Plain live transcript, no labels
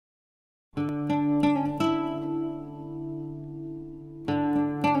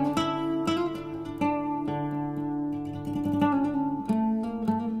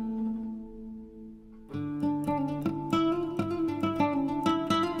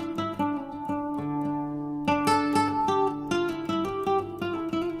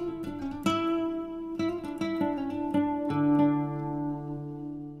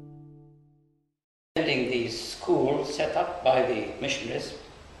attending the school set up by the missionaries,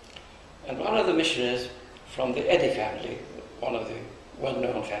 and one of the missionaries from the Eddy family, one of the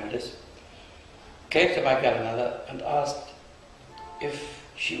well-known families, came to my grandmother and asked if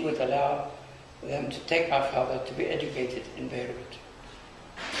she would allow them to take my father to be educated in Beirut.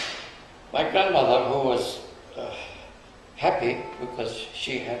 My grandmother, who was happy because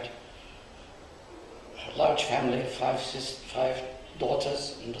she had a large family, five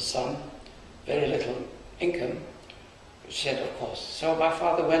daughters and a son, very little income, said of course. So my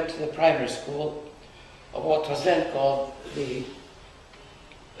father went to the primary school of what was then called the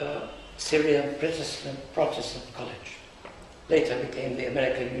Syrian Protestant College. Later became the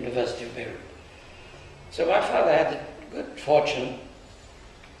American University of Beirut. So my father had the good fortune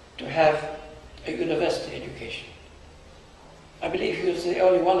to have a university education. I believe he was the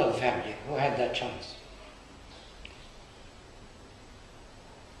only one of the family who had that chance.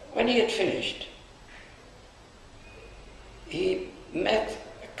 When he had finished, he met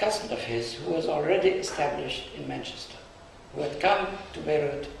a cousin of his who was already established in Manchester, who had come to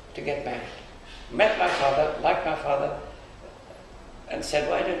Beirut to get married. Met my father, liked my father, and said,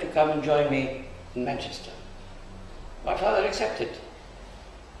 "Why don't you come and join me in Manchester?" My father accepted.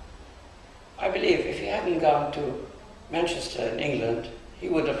 I believe if he hadn't gone to Manchester in England, he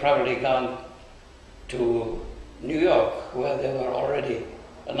would have probably gone to New York, where there were already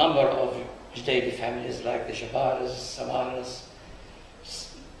a number of Jdeidi families like the Shabaras, Samaras,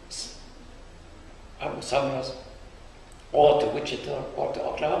 Abu Samras, or to Wichita, or to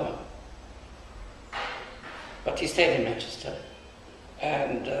Oklahoma. But he stayed in Manchester.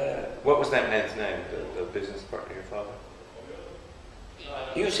 And what was that man's name, the business partner, your father?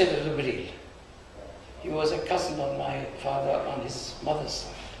 Yusuf al-Jibril. He was a cousin of my father on his mother's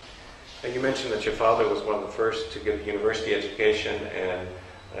side. And you mentioned that your father was one of the first to get a university education, and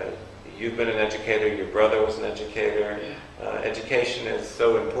you've been an educator, your brother was an educator. Yeah. Education is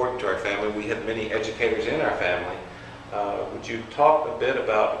so important to our family. We have many educators in our family. Would you talk a bit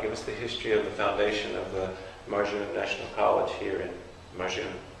about, give us the history of the foundation of the Marjeyoun National College here in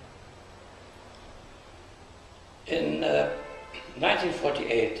Marjeyoun? In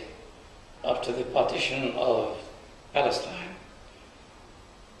 1948, after the partition of Palestine,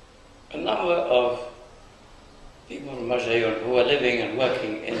 a number of people from Marjeyoun who were living and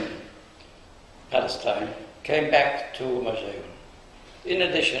working in Palestine came back to Marjeyoun. In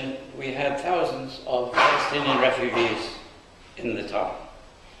addition, we had thousands of Palestinian refugees in the town.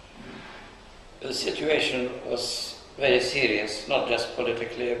 The situation was very serious, not just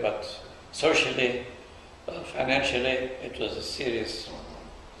politically, but socially, financially. It was a serious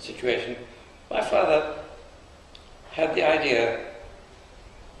situation. My father had the idea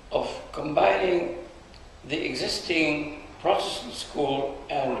of combining the existing Protestant school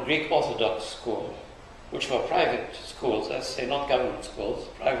and Greek Orthodox school, which were private schools, let's say not government schools,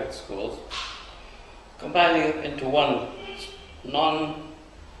 private schools, combining them into one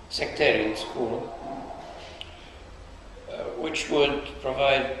non-sectarian school, which would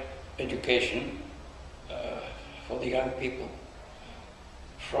provide education for the young people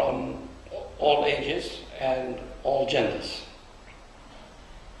from all ages and all genders.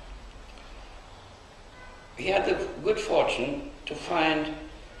 He had the good fortune to find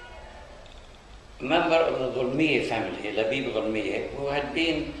a member of the Ghulmiya family, Labib Ghulmiya, who had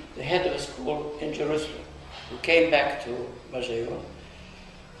been the head of a school in Jerusalem, who came back to Marjeyoun,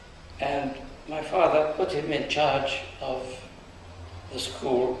 and my father put him in charge of the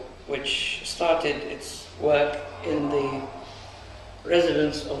school, which started its work in the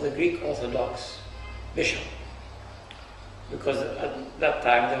residence of the Greek Orthodox bishop, because at that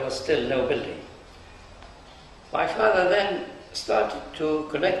time there was still no building. My father then started to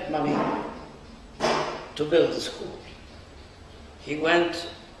collect money to build the school. He went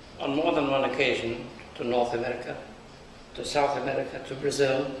on more than one occasion to North America, to South America, to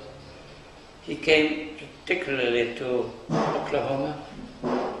Brazil. He came particularly to Oklahoma,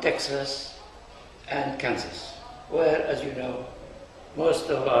 Texas, and Kansas, where, as you know, most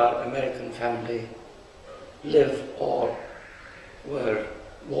of our American family live or were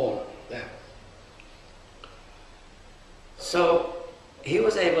born there. So he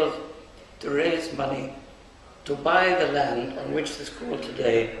was able to raise money to buy the land on which the school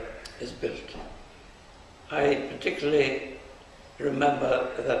today is built. I particularly remember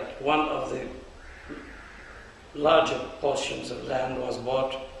that one of the larger portions of land was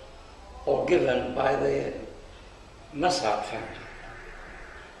bought or given by the Massad family.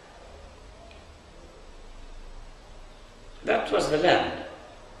 That was the land.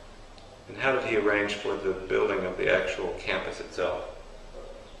 And how did he arrange for the building of the actual campus itself?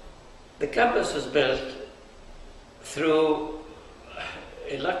 The campus was built through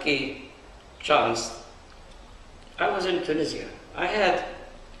a lucky chance. I was in Tunisia. I had,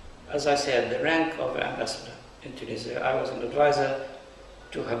 as I said, the rank of ambassador in Tunisia. I was an advisor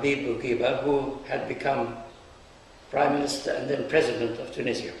to Habib Bourguiba, who had become Prime Minister and then President of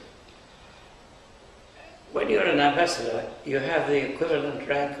Tunisia. When you're an ambassador, you have the equivalent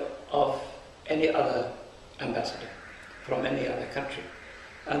rank of any other ambassador from any other country.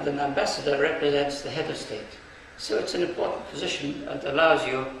 And an ambassador represents the head of state. So it's an important position and allows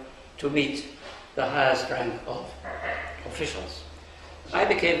you to meet the highest rank of officials. I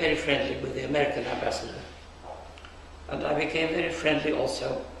became very friendly with the American ambassador. And I became very friendly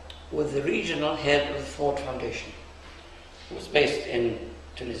also with the regional head of the Ford Foundation, who was based in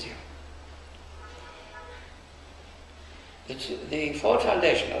Tunisia. The Ford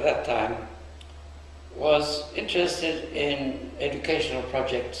Foundation at that time was interested in educational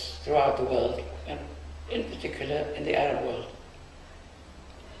projects throughout the world, and in particular in the Arab world.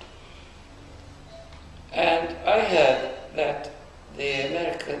 And I heard that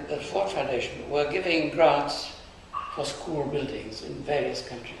the Ford Foundation were giving grants for school buildings in various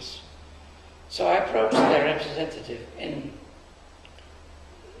countries. So I approached their representative in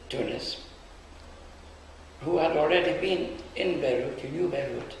Tunis, who had already been in Beirut, he knew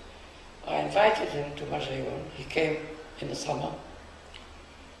Beirut. I invited him to Marjeyoun. He came in the summer.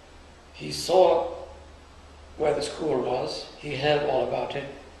 He saw where the school was. He heard all about it.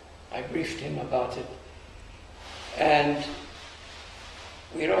 I briefed him about it. And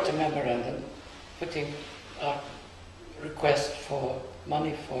we wrote a memorandum putting a request for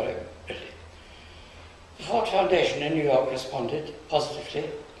money for a building. The Ford Foundation in New York responded positively.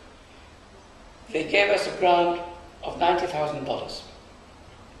 They gave us a grant of $90,000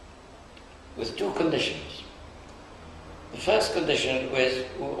 with two conditions. The first condition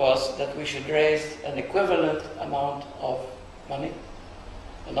was that we should raise an equivalent amount of money,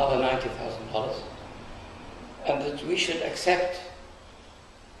 another $90,000, and that we should accept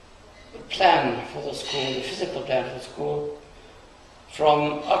the plan for the school, the physical plan for the school,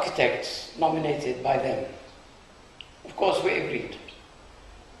 from architects nominated by them. Of course, we agreed.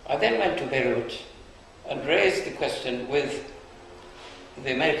 I then went to Beirut and raised the question with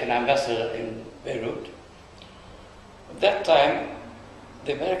the American ambassador in Beirut. At that time,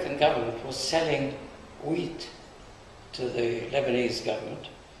 the American government was selling wheat to the Lebanese government,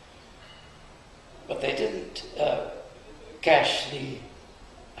 but they didn't cash the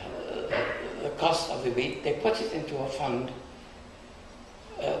cost of the wheat. They put it into a fund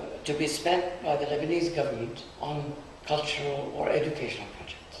to be spent by the Lebanese government on cultural or educational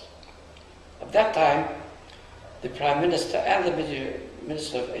projects. At that time, the Prime Minister and the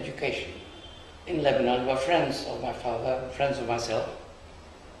Minister of Education in Lebanon were friends of my father, friends of myself.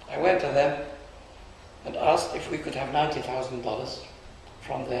 I went to them and asked if we could have $90,000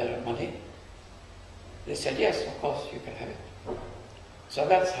 from their money. They said, yes, of course, you can have it. So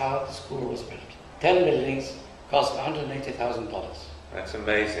that's how the school was built. 10 buildings cost $180,000. That's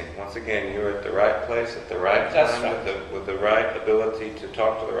amazing. Once again, you were at the right place at the right time. That's right. With the right ability to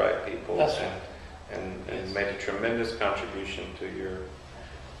talk to the right people. That's right. And Yes. made a tremendous contribution to your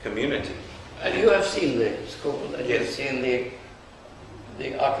community. And you have seen the school, and Yes. you've seen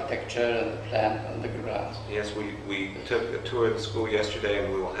the architecture and the plan and the grounds. Yes, we took a tour of the school yesterday,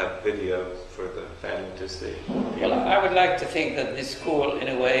 and we will have video for the family to see. Well, I would like to think that this school, in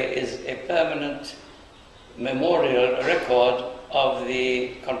a way, is a permanent memorial record of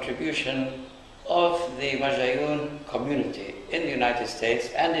the contribution of the Marjeyoun community in the United States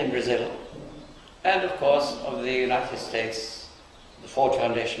and in Brazil, and of course of the United States, the Ford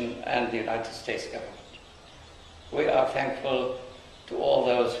Foundation and the United States government. We are thankful to all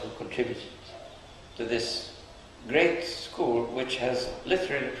those who contributed to this great school, which has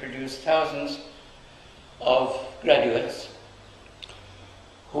literally produced thousands of graduates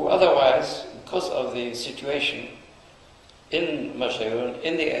who otherwise, because of the situation in Marjeyoun,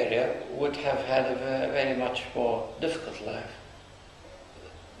 in the area, would have had a very much more difficult life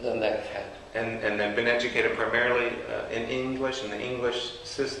than they have had. And they've been educated primarily in English, in the English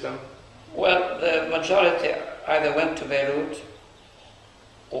system? Well, the majority either went to Beirut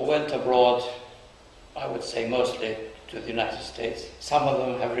or went abroad, I would say mostly to the United States. Some of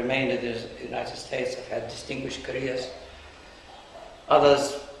them have remained in the United States, have had distinguished careers.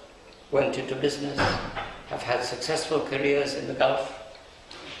 Others went into business, have had successful careers in the Gulf,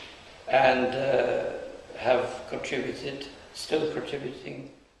 and have contributed, still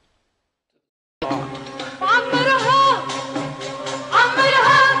contributing. عمرها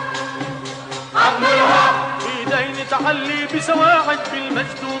تعلي بسواعد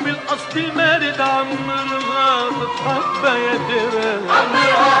بالمجد وبالقصد المارد عمرها تتحبى يا ترى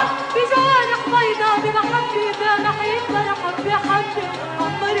عمرها بجوارح بيضا بمحبة بنحيط مرحب بحبة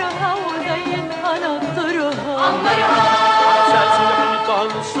عمرها وزينها نطرها عمرها عساس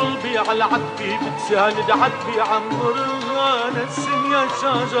الحيطان الصلبي على العتبة بتساند عتبة عمرها نسم يا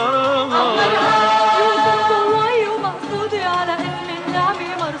شجرها عمرها يوسف ضوي ومقصودي على اسم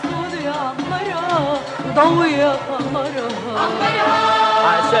النعمة مرصودي عمرها وضوي يا قمرها عمرها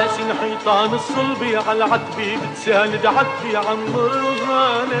عساس الحيطان الصلبي على العتبة بتساند عتبة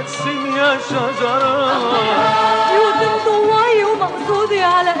عمرها نسم يا شجرها يوسف ضوي ومقصودي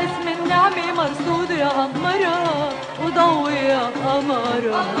على اسم النعمة مرصودي عمرها وضوي يا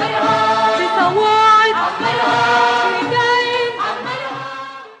قمرها بسواعد